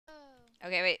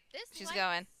Okay, wait. This She's light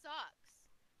going. sucks.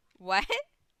 What?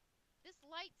 This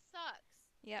light sucks.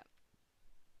 Yep.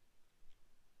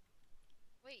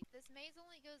 Wait, this maze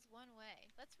only goes one way.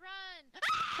 Let's run.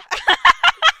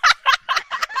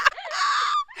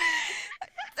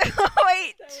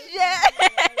 Wait,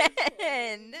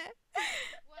 Jen!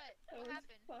 What? What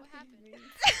happened? What happened?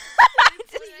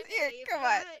 Just here, come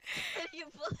on. Can you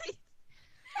please?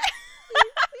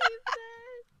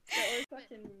 That was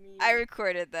fucking mean. I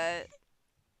recorded that.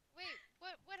 Wait,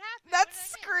 what happened? That What did I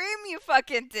miss? scream you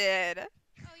fucking did.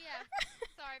 Oh yeah.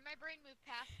 Sorry, my brain moved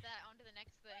past that onto the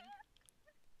next thing.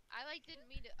 I like didn't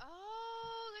mean to.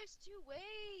 Oh, there's two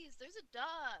ways. There's a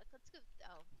duck. Let's go.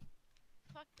 Oh,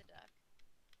 fuck the duck.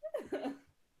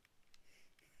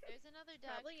 There's another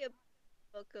duck. Probably a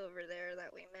book over there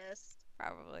that we missed.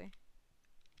 Probably.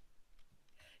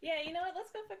 Yeah, you know what?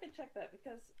 Let's go fucking check that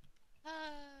because.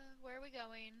 Where are we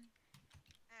going?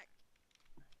 Back.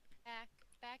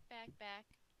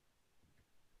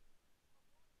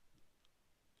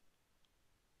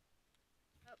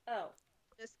 Oh,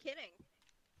 Just kidding.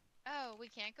 Oh, we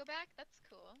can't go back? That's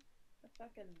cool. the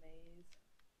fucking maze.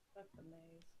 Fuck the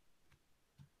maze.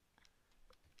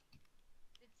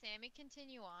 Did Sammy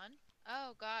continue on?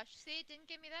 Oh gosh, see, it didn't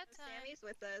give me that time. Sammy's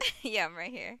with us. Yeah, I'm right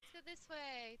here. Let's go this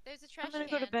way. There's a trash I'm gonna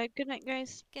can. go to bed. Good night,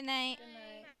 guys. Good night. Good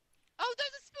night. Oh,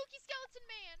 there's a spooky skeleton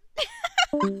man!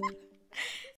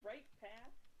 Right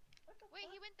path? What the Wait,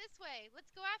 fuck? he went this way.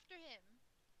 Let's go after him.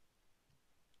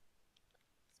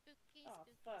 Spooky, Oh,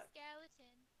 spooky fuck. skeleton.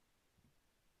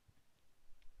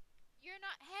 You're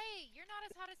not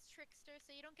as hot as Trickster,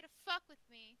 so you don't get to fuck with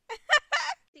me.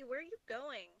 See, where are you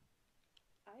going?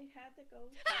 I had to go.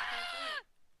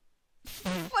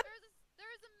 What?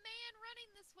 There was a man running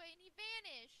this way, and he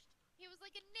vanished. He was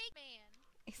like a naked man.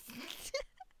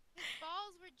 His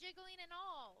balls were jiggling and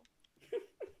all.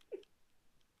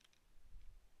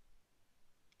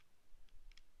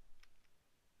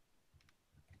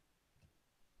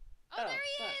 Oh, there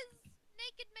he fuck. is!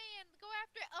 Naked man! Go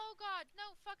after it! Oh god,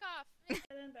 no, fuck off! Get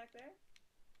in back there.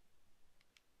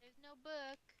 There's no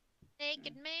book.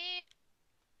 Naked man!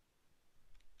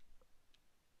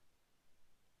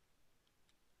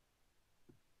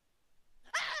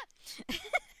 Ah!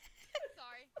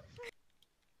 Sorry.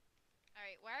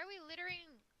 Alright, why are we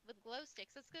littering with glow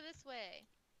sticks? Let's go this way.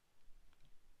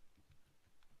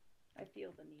 I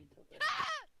feel the need to live.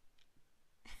 Ah!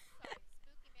 Sorry,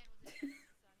 Spooky Man was a demon,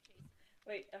 so I'm chasing him.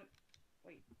 Wait,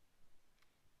 wait.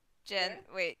 Jen,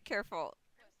 wait, careful.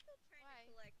 I'm still trying Why?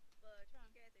 to collect books. What's wrong?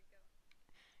 You guys are going.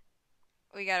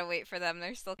 We gotta wait for them.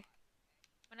 They're still.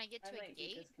 When I get I to a might be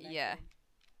gate? disconnected. Yeah.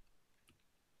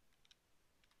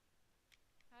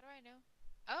 How do I know?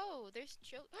 Oh, there's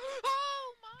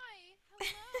Oh my! Hello!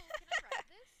 Can I ride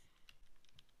this?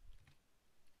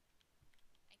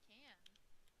 I can.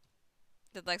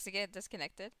 Did Lexi get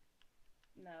disconnected?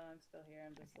 No, I'm still here.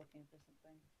 I'm just looking for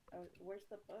something. Oh, where's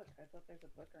the book? I thought there's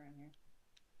a book around here.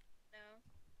 No.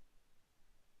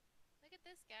 Look at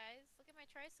this, guys. Look at my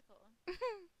tricycle.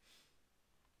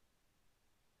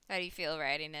 How do you feel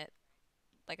riding it?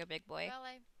 Like a big boy? Well,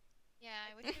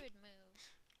 yeah, I wish it would move.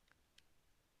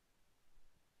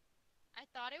 I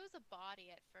thought it was a body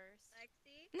at first.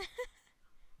 Lexi? Hey,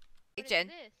 What is Jen,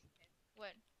 this?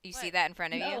 What? you What? see that in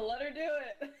front of No, you? let her do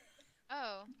it.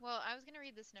 Oh, well, I was gonna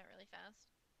read this note really fast.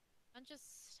 I'm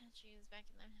just... Jeez, back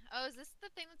in there. Oh, is this the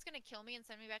thing that's gonna kill me and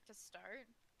send me back to start?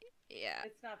 Yeah.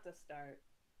 It's not the start.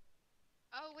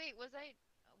 Oh, wait, was I...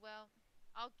 Well,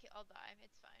 I'll die.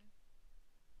 It's fine.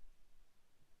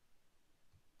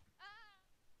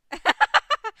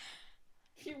 Ah!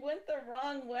 You went the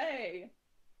wrong way.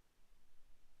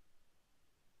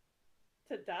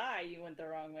 To die, you went the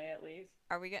wrong way at least.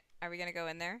 Are we gonna go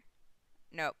in there?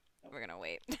 Nope. We're gonna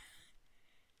wait.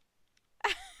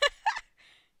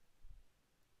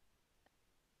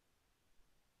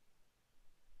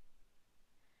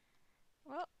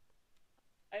 Well,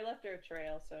 I left her a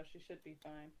trail, so she should be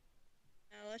fine.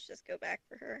 No, let's just go back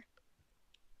for her.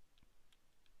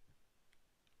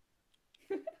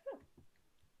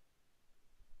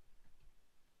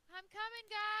 I'm coming,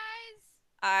 guys!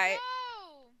 I.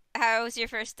 Whoa! How was your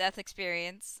first death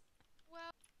experience?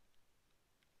 Well...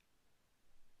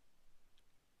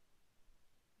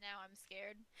 Now I'm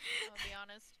scared. I'll be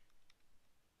honest.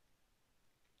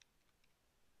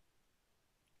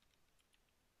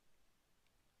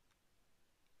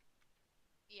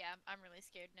 Yeah, I'm really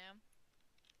scared now.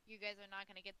 You guys are not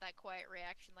gonna get that quiet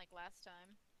reaction like last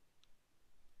time.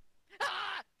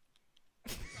 Ah!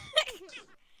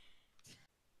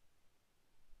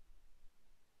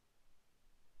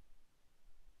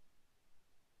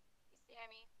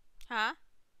 Sammy, Huh?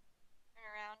 turn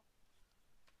around.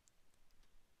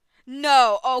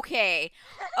 No, okay.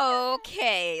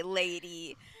 Okay,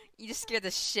 lady. You just scared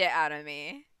the shit out of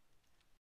me.